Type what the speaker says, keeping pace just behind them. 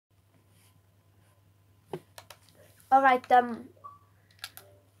Alright,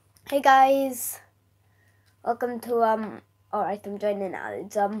 hey guys, welcome to, alright, I'm joining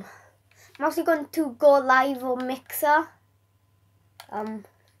Alex. I'm actually going to go live on Mixer,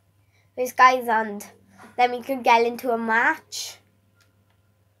 with guys, and then we can get into a match.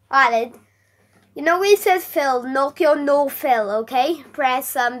 Alright, you know where it says fill, Nokia no fill, okay?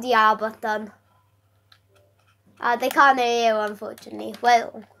 Press, the R button. They can't hear you, unfortunately.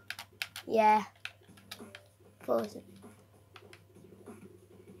 Well, yeah, unfortunately.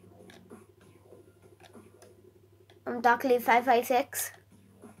 I'm Darkly 556.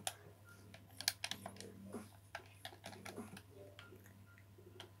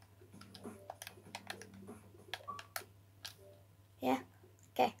 Yeah,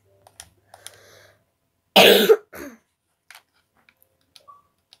 okay.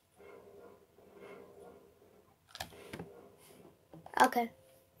 Okay.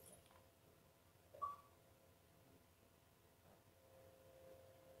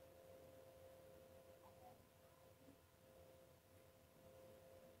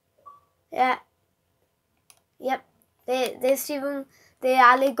 Yeah. Yep. They're Steven. They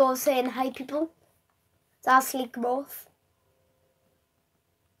Ali go saying hi, people. That's SLEEKMOSS.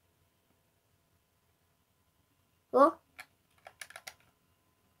 What?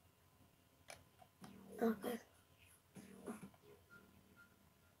 Okay.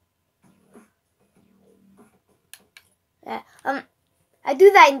 Yeah. I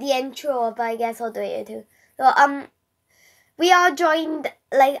do that in the intro, but I guess I'll do it too. So we are joined.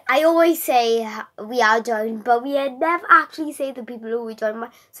 Like I always say, we are joined, but we never actually say the people who we joined by.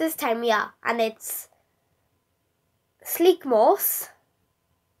 So this time we are, and it's SLEEKMOSS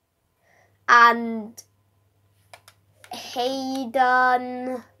and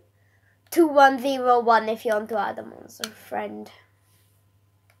Hayden2010 if you want to add them as a friend.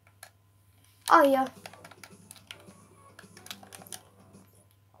 Oh yeah.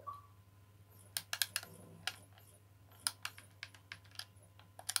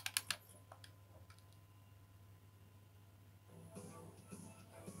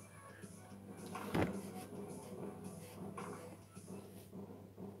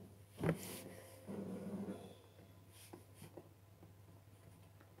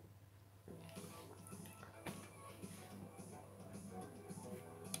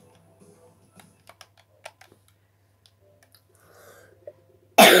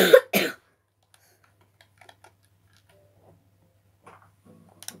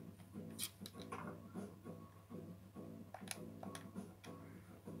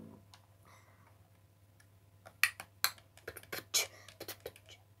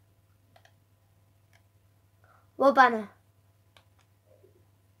 What banner?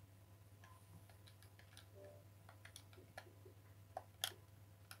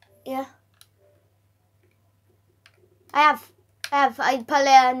 Yeah. I play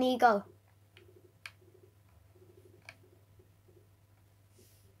an eagle.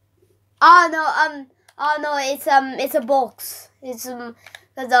 Oh no, it's a box. It's,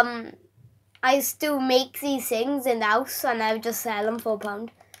 cause, I used to make these things in the house and I would just sell them for £1.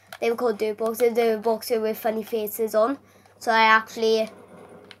 They were called dirt boxes. They were boxes with funny faces on. So I actually,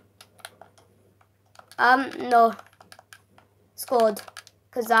 no, scored.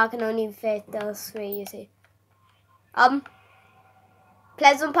 Cause that can only fit those three, you see.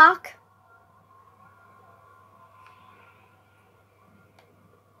 Pleasant Park.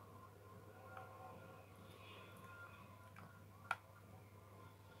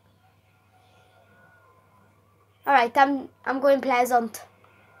 Alright, I'm going Pleasant.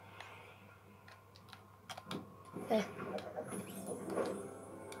 Okay.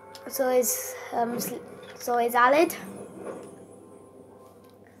 So is Alid.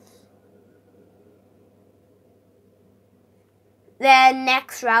 Then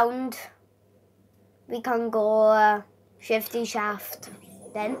next round we can go Shifty Shaft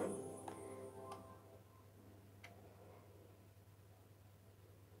then.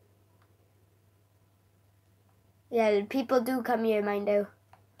 Yeah, people do come here, mind you.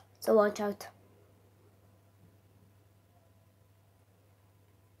 So watch out.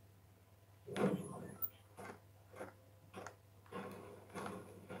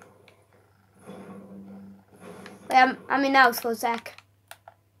 Wait, I'm in house for a sec.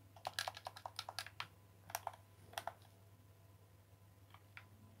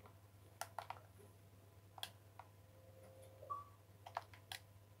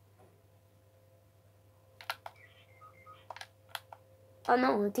 Oh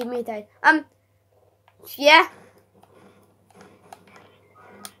no, teammate died. Yeah.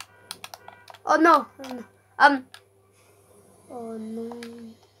 Oh no. Oh no.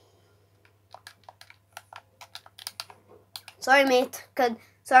 Sorry, mate.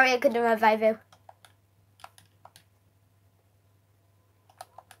 Sorry I couldn't revive you.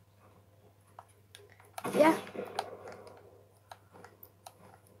 Yeah.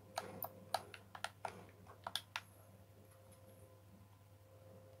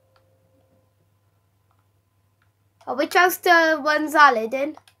 Oh, which house the one's Alid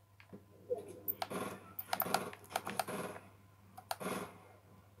in?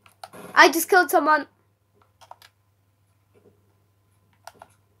 I just killed someone.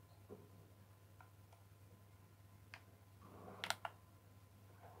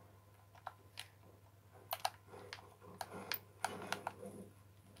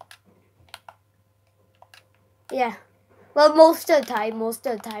 Yeah. Well, most of the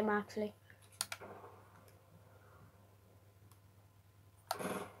time actually.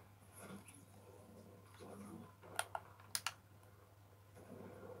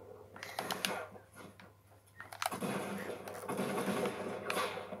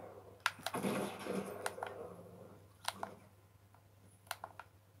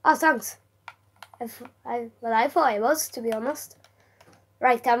 Oh, thanks. Well, I thought I was, to be honest.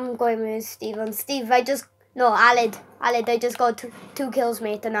 Right, I'm going with Steven. Steve, no, Alid, I just got two kills,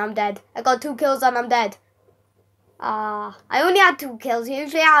 mate, and I'm dead. I got 2 kills and I'm dead. I only had 2 kills.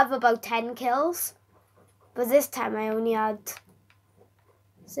 Usually I have about 10 kills. But this time I only had...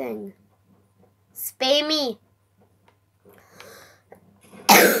 Spay me.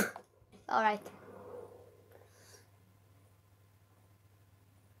 Alright.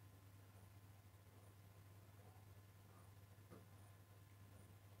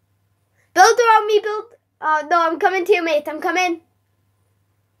 Build around me, build. No, I'm coming to you, mate. I'm coming.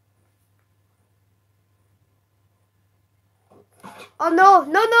 Oh, no. No,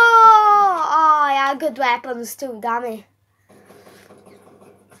 no. Oh, I had good weapons too, damn it.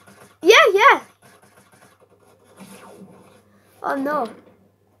 Yeah. Oh, no.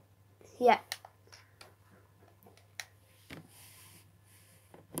 Yeah.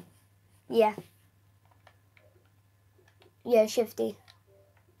 Yeah. Yeah, shifty.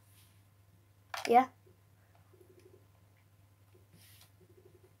 Yeah.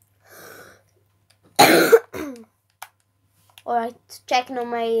 Alright, checking on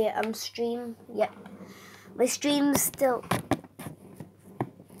my stream. Yeah. My stream's still...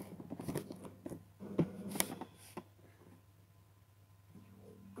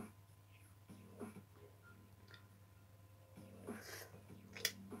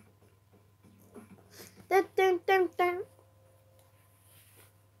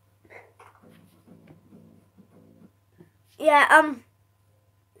 Yeah,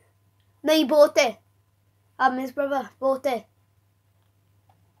 no, he bought it. His brother bought it.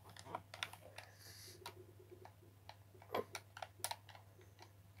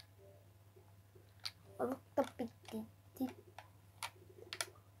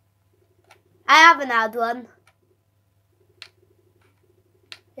 I haven't had one.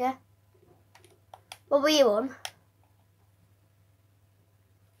 Yeah. What were you on?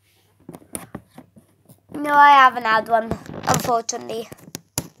 No, I haven't had one, unfortunately.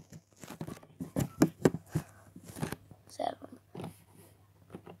 7.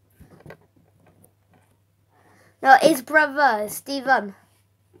 No, his brother, Stephen,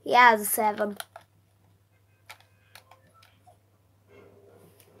 he has 7.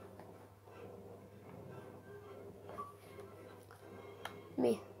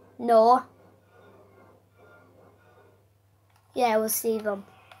 Me? No. Yeah, it was Stephen.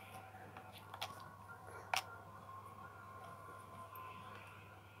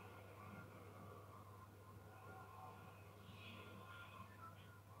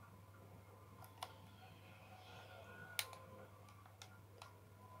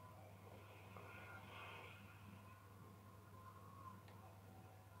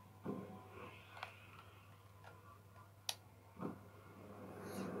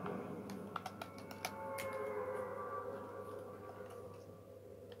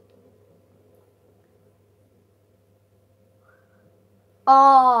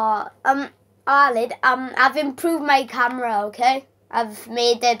 Oh, Alid, I've improved my camera, okay? I've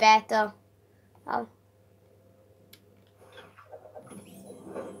made it better.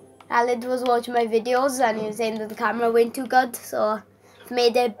 Alid was watching my videos and he was saying that the camera went too good, so I've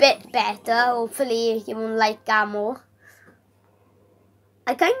made it a bit better. Hopefully he won't like that more.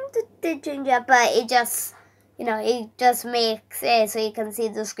 I kind of did change it, but it just, it just makes it so you can see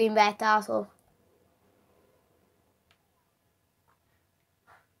the screen better, so.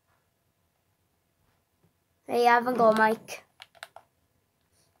 Hey, I haven't got a mic.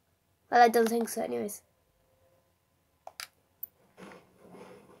 Well, I don't think so anyways.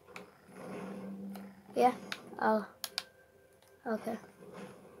 Yeah. Oh. Okay.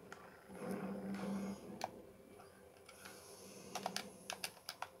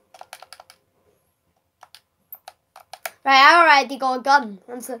 Right, I already got a gun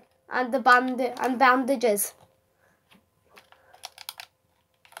and bandages.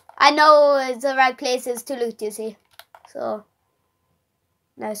 I know the right places to loot, you see. So,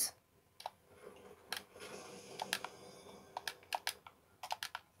 nice.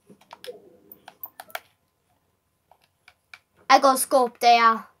 I got scope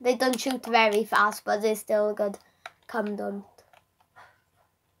there. They don't shoot very fast, but they're still good. Come, don't.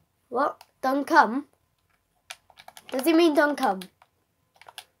 What? Don't come? Does he mean don't come?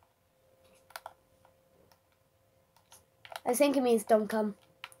 I think it means don't come.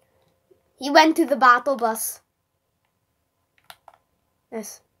 He went to the battle bus.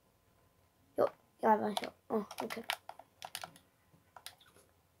 Yes. Yo, yeah, one shot. Oh, okay.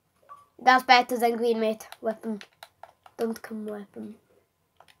 That's better than green mate weapon. Don't come weapon.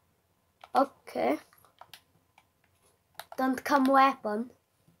 Okay. Don't come weapon.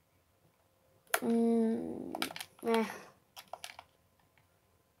 Meh.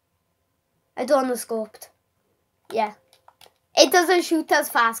 I don't know scoped. Yeah. It doesn't shoot as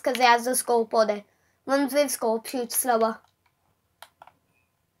fast because it has a scope on it. Ones with scope shoot slower.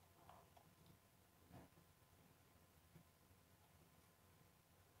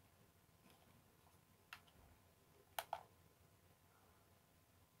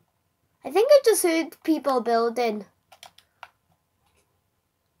 I think I just heard people building.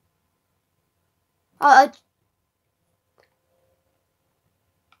 Oh,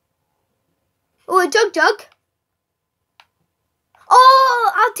 a jug.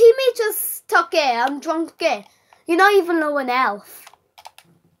 Oh, our teammate just took it. I'm drunk it. You're not even low on health.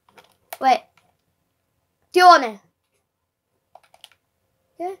 Wait. Do you want it?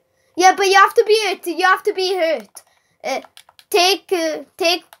 Yeah. Yeah, but you have to be hurt. You have to be hurt.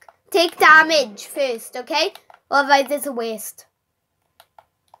 Take damage first, okay? Otherwise it's a waste.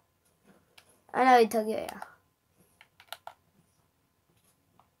 I know he took it, yeah.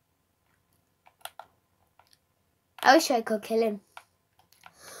 I wish I could kill him.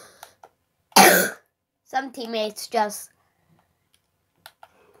 Some teammates just...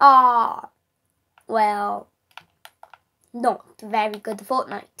 well, not very good at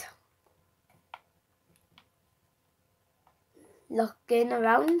Fortnite. Looking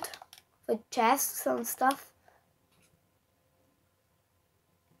around for chests and stuff.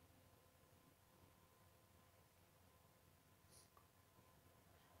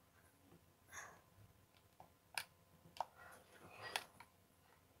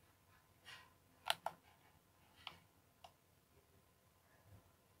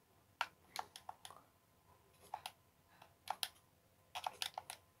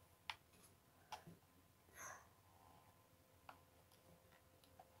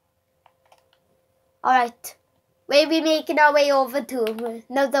 Alright, we'll be making our way over to,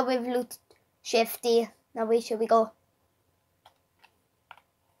 now that we've looted Shifty, now where should we go?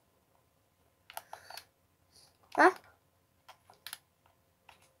 Huh?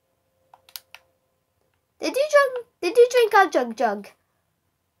 Did you drink our jug?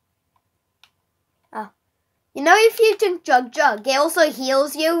 Oh. You know, if you drink jug, it also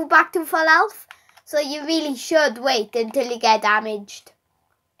heals you back to full health, so you really should wait until you get damaged.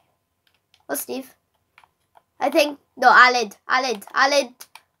 Oh, Steve. I think, no, Alid. I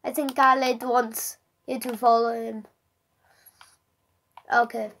think Alid wants you to follow him.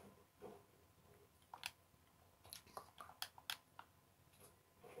 Okay.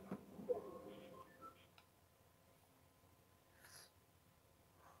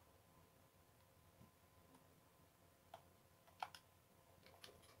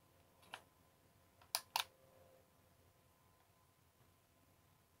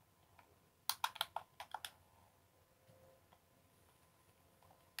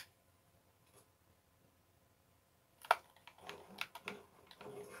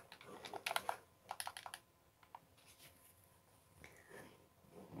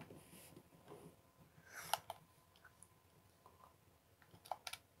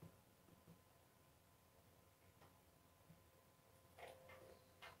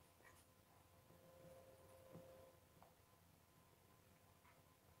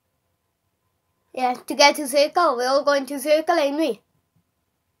 Yeah, to get to circle, we're all going to circle, ain't we?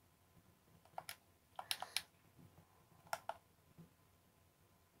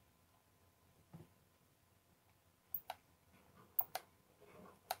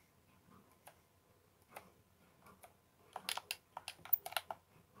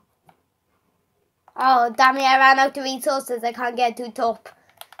 Oh, damn it, I ran out of resources. I can't get to top.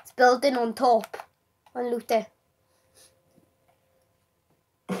 It's building on top. On loot it.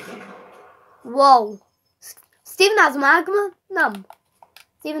 Whoa. Stephen has a magnum.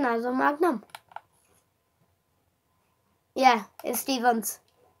 Stephen has a magnum. Yeah, it's Stephen's.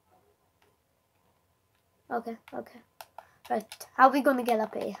 Okay. Right, how are we gonna get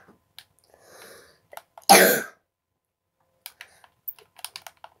up here? Do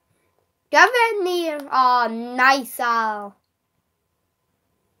you have any? Oh, nice, Al.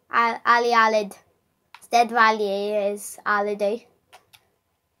 Ali Alid. Stead Valley is Aliday.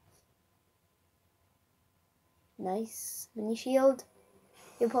 Nice. Mini shield.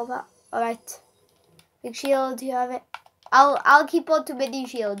 You pop that. Alright. Big shield, you have it. I'll keep on to mini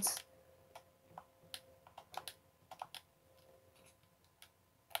shields.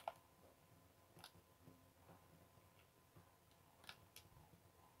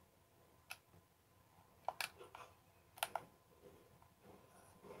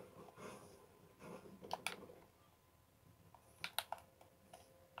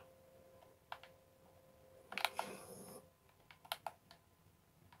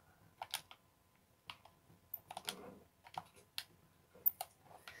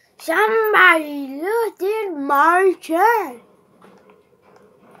 Somebody looted my chair.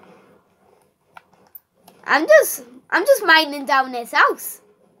 I'm just mining down this house.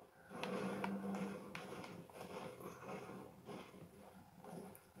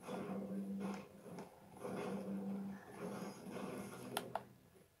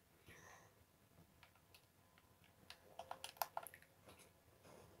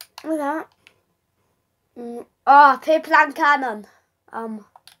 Look at that. Oh, paper plant cannon.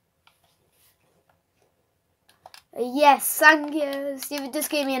 Yes, thank you. Steve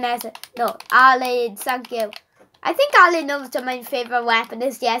just gave me an answer. No, Ali, thank you. I think Ali knows that my favorite weapon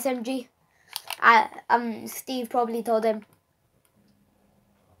is the SMG. Steve probably told him.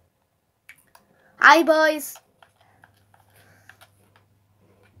 Hi, boys.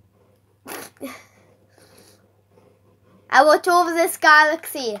 I watch over this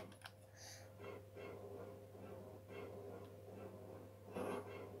galaxy.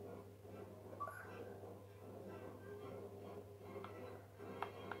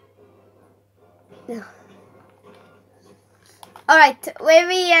 Alright, where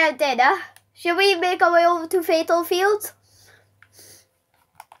we dinner? Should we make our way over to Fatal Fields?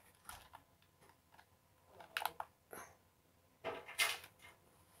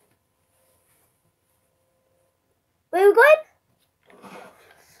 Where are we going?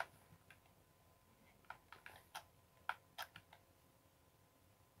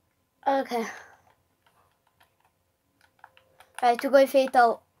 Okay. Right, to go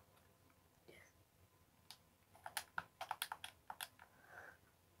Fatal.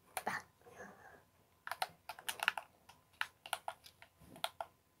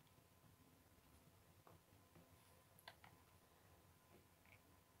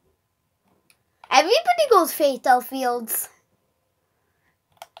 Everybody goes Fatal Fields.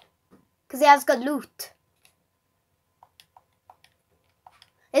 Because he has got loot.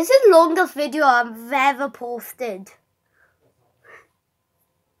 This is the longest video I've ever posted.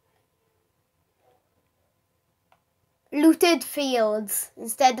 Looted fields.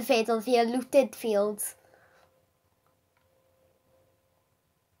 Instead of Fatal Field, looted fields.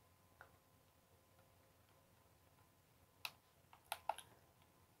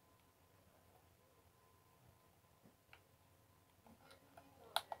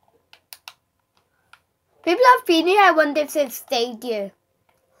 People have been here, I wonder if they've stayed here.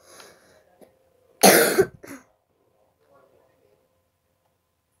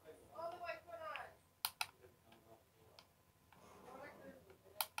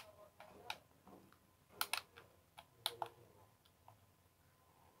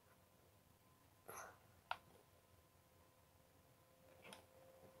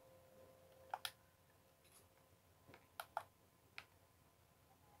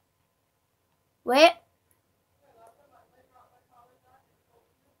 Wait.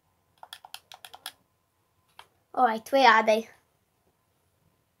 Alright, where are they?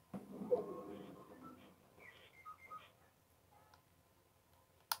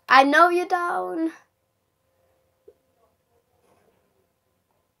 I know you're down.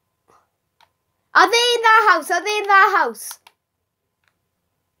 Are they in that house? Are they in that house?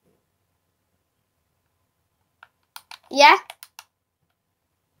 Yeah?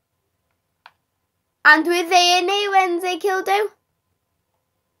 And were they in here when they killed you?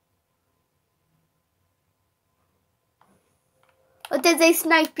 Or did they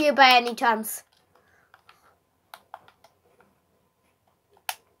snipe you by any chance?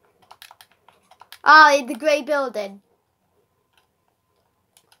 Oh, in the grey building.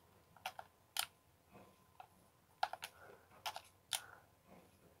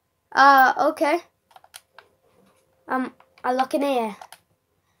 Okay. I'll look in here.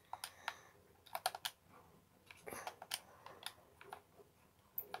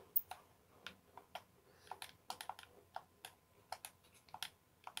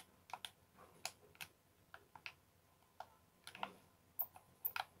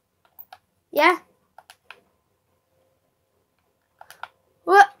 Yeah.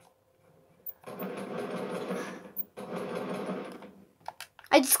 What?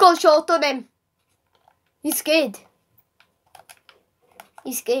 I just got shot on him. He's scared.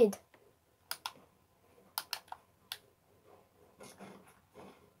 He's scared.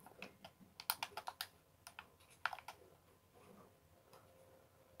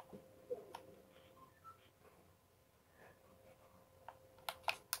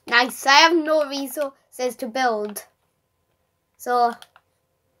 Nice. I have no resources to build, so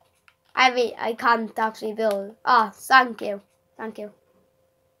I can't actually build. Ah, thank you. Thank you.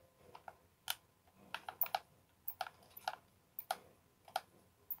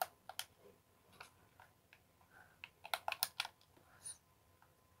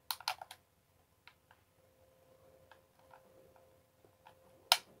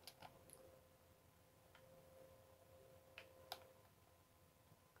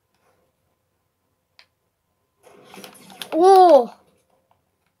 Oh!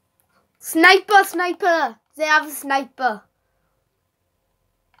 Sniper, sniper! They have a sniper.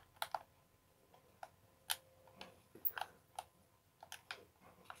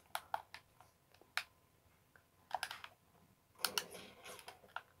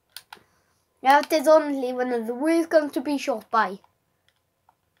 That is only one of the worst guns to be shot by.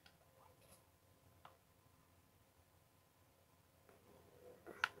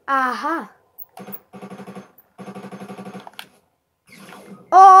 Aha.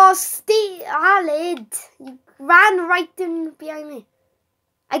 Oh, Steve, Alid, you ran right in behind me.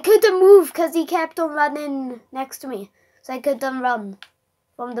 I couldn't move because he kept on running next to me. So I couldn't run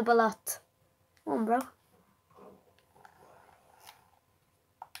from the bullet. Come on, bro.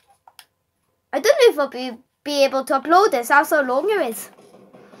 I don't know if I'll be able to upload this. That's how long it is.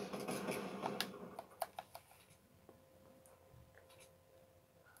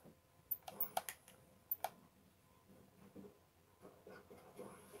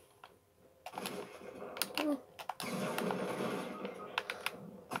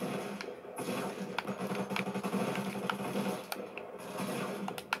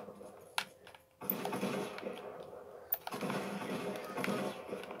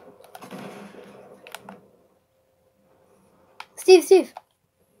 Steve.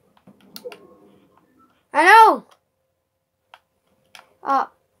 I know. Oh,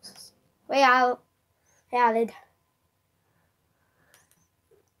 wait out. Hey, Alid.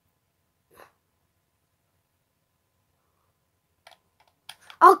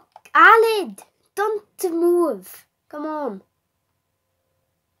 Oh, Alid, don't move. Come on.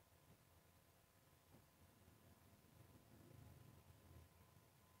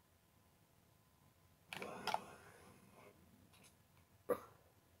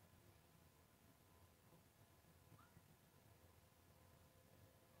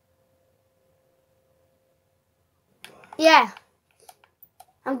 Yeah.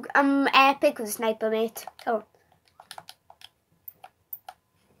 I'm epic with sniper, mate. Come on.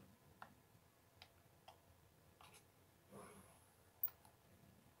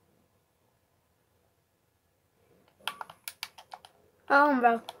 Oh,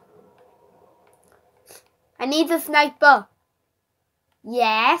 bro. I need a sniper.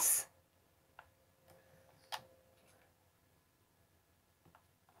 Yes.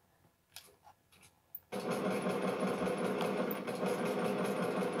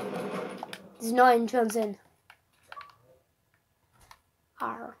 There's no entrance in.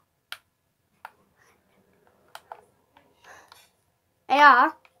 Arr.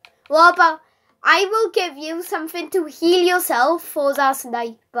 Yeah. Well, but I will give you something to heal yourself for that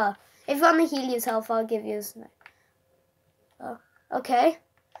sniper. If you want to heal yourself, I'll give you a sniper. Oh, okay.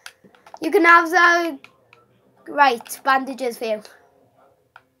 You can have the right bandages for you.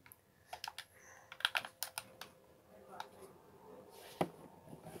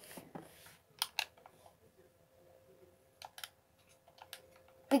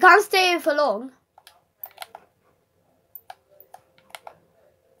 We can't stay here for long.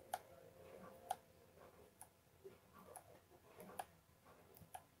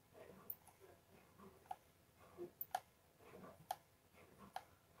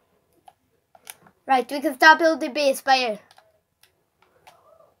 Right, we can start building base by here.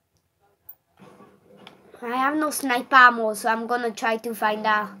 I have no sniper ammo, so I'm gonna try to find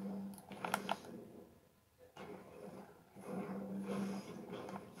that.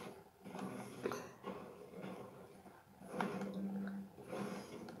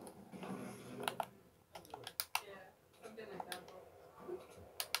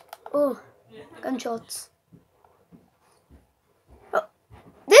 Oh, gunshots. Oh,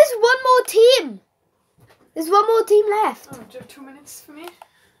 there's one more team. There's one more team left. Oh, do you have 2 minutes for me?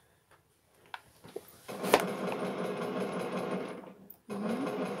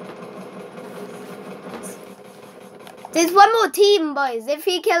 There's one more team, boys. If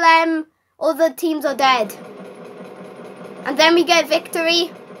we kill them, all the teams are dead. And then we get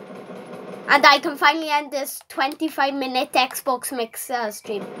victory. And I can finally end this 25-minute Xbox Mix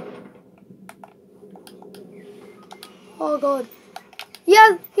stream. Oh, God.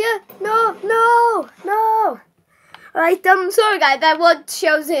 Yeah, no. Right, sorry guys, that would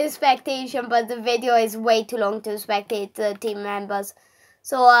show the expectation, but the video is way too long to spectate the team members.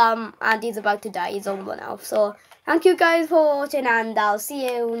 So, Andy's about to die, he's on 1 health. So, thank you guys for watching, and I'll see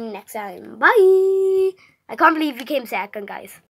you next time. Bye! I can't believe we came second, guys.